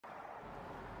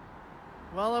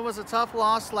Well, it was a tough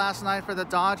loss last night for the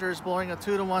Dodgers, blowing a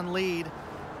 2-1 lead.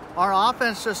 Our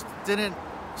offense just didn't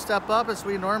step up as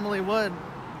we normally would.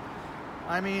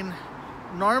 I mean,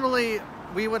 normally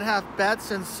we would have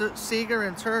Betts and Seager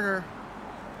and Turner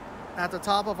at the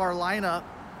top of our lineup.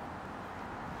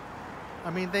 I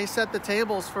mean, they set the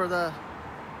tables for the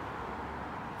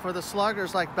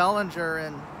sluggers like Bellinger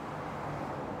and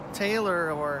Taylor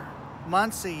or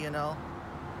Muncy, you know,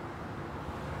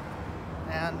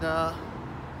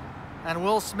 and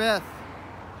Will Smith.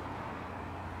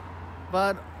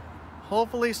 But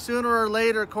hopefully sooner or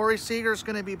later, Corey Seager's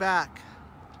going to be back.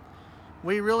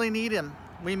 We really need him.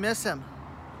 We miss him.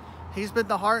 He's been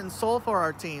the heart and soul for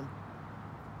our team.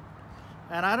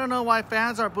 And I don't know why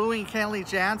fans are booing Kenley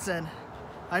Jansen.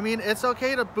 I mean, it's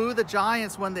okay to boo the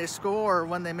Giants when they score,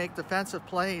 when they make defensive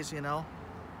plays, you know.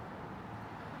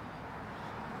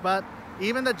 But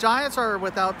even the Giants are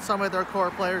without some of their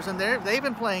core players, and they've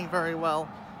been playing very well.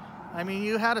 I mean,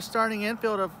 you had a starting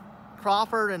infield of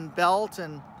Crawford and Belt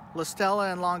and La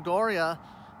Stella and Longoria.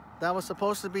 That was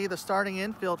supposed to be the starting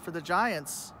infield for the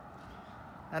Giants.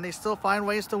 And they still find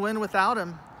ways to win without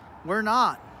him. We're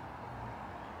not.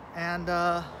 And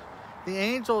the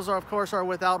Angels, are, of course, are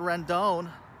without Rendon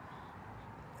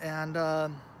and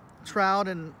Trout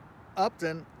and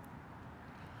Upton.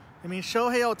 I mean,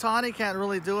 Shohei Ohtani can't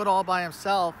really do it all by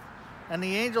himself, and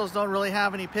the Angels don't really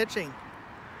have any pitching.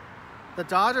 The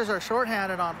Dodgers are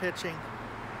shorthanded on pitching.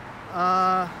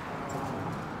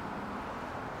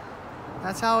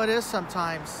 That's how it is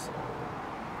sometimes.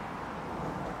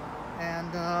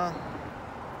 And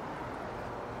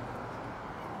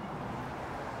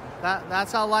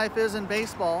that's how life is in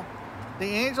baseball. The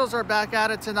Angels are back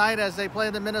at it tonight as they play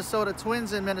the Minnesota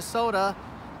Twins in Minnesota.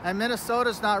 And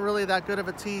Minnesota's not really that good of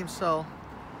a team, so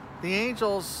the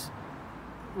Angels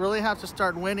really have to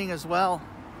start winning as well.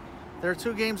 They're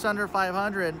 2 games under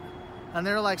 500, and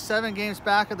they're like 7 games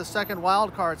back of the second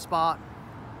wild card spot.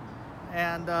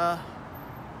 And the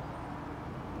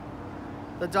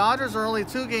Dodgers are only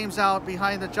 2 games out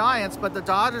behind the Giants, but the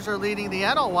Dodgers are leading the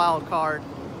NL wild card,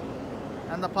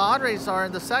 and the Padres are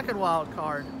in the second wild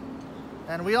card.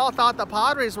 And we all thought the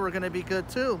Padres were going to be good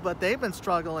too, but they've been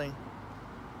struggling.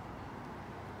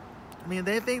 I mean,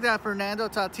 they think that Fernando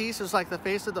Tatis is like the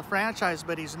face of the franchise,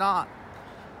 but he's not.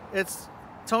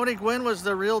 Tony Gwynn was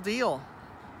the real deal.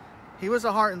 He was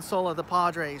the heart and soul of the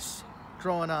Padres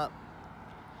growing up.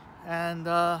 And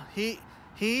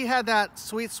he had that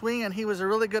sweet swing, and he was a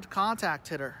really good contact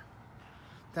hitter.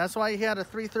 That's why he had a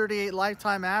 .338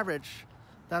 lifetime average.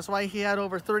 That's why he had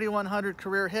over 3,100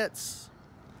 career hits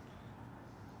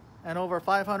and over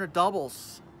 500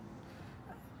 doubles.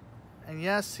 And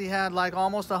yes, he had like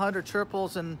almost 100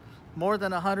 triples and more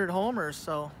than 100 homers.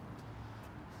 So,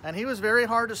 and he was very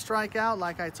hard to strike out,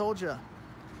 like I told you.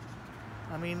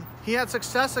 I mean, he had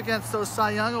success against those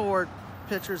Cy Young Award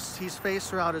pitchers he's faced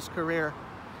throughout his career.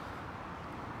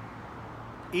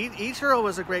 Ichiro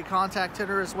was a great contact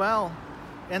hitter as well,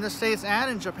 in the States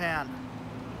and in Japan.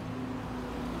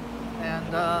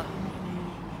 And,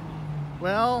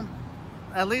 well,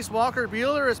 at least Walker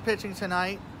Buehler is pitching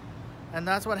tonight. And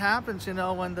that's what happens, you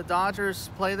know, when the Dodgers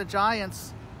play the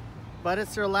Giants. But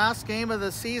it's their last game of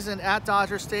the season at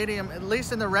Dodger Stadium, at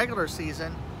least in the regular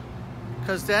season.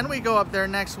 Because then we go up there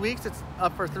next week, it's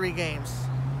up for 3 games.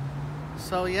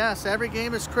 So yes, every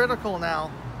game is critical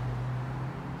now.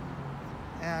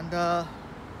 And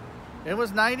it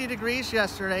was 90 degrees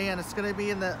yesterday, and it's going to be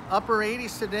in the upper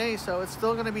 80s today, so it's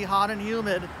still going to be hot and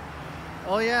humid.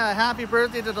 Oh yeah, happy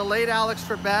birthday to the late Alex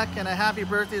Trebek, and a happy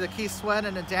birthday to Keith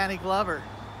Sweatin and Danny Glover.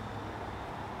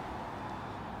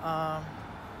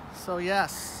 So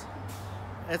yes,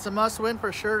 it's a must-win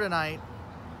for sure tonight.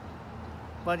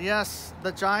 But yes,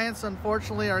 the Giants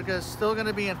unfortunately are still going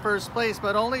to be in first place,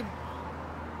 but only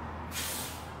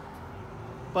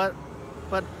by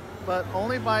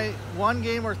 1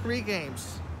 game or 3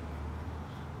 games.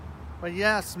 But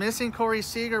yes, missing Corey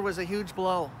Seager was a huge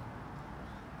blow.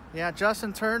 Yeah,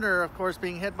 Justin Turner, of course,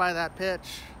 being hit by that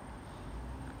pitch,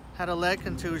 had a leg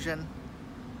contusion.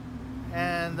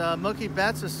 And Mookie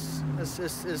Betts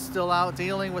is still out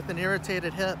dealing with an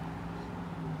irritated hip.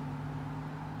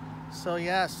 So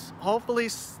yes, hopefully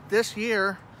this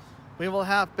year we will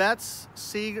have Betts,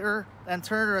 Seager, and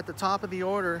Turner at the top of the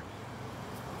order,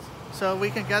 so we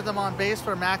can get them on base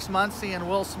for Max Muncy and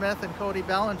Will Smith and Cody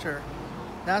Bellinger.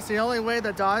 That's the only way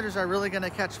the Dodgers are really going to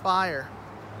catch fire,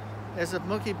 is if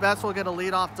Mookie Betts will get a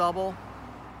leadoff double,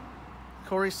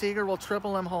 Corey Seager will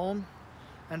triple him home,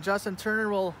 and Justin Turner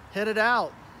will hit it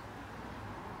out.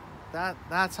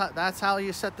 That's how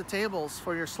you set the tables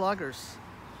for your sluggers.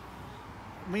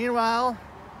 Meanwhile,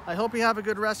 I hope you have a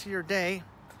good rest of your day.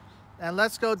 And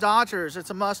let's go Dodgers. It's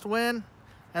a must win.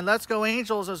 And let's go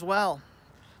Angels as well.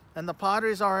 And the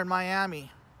Padres are in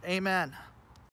Miami. Amen.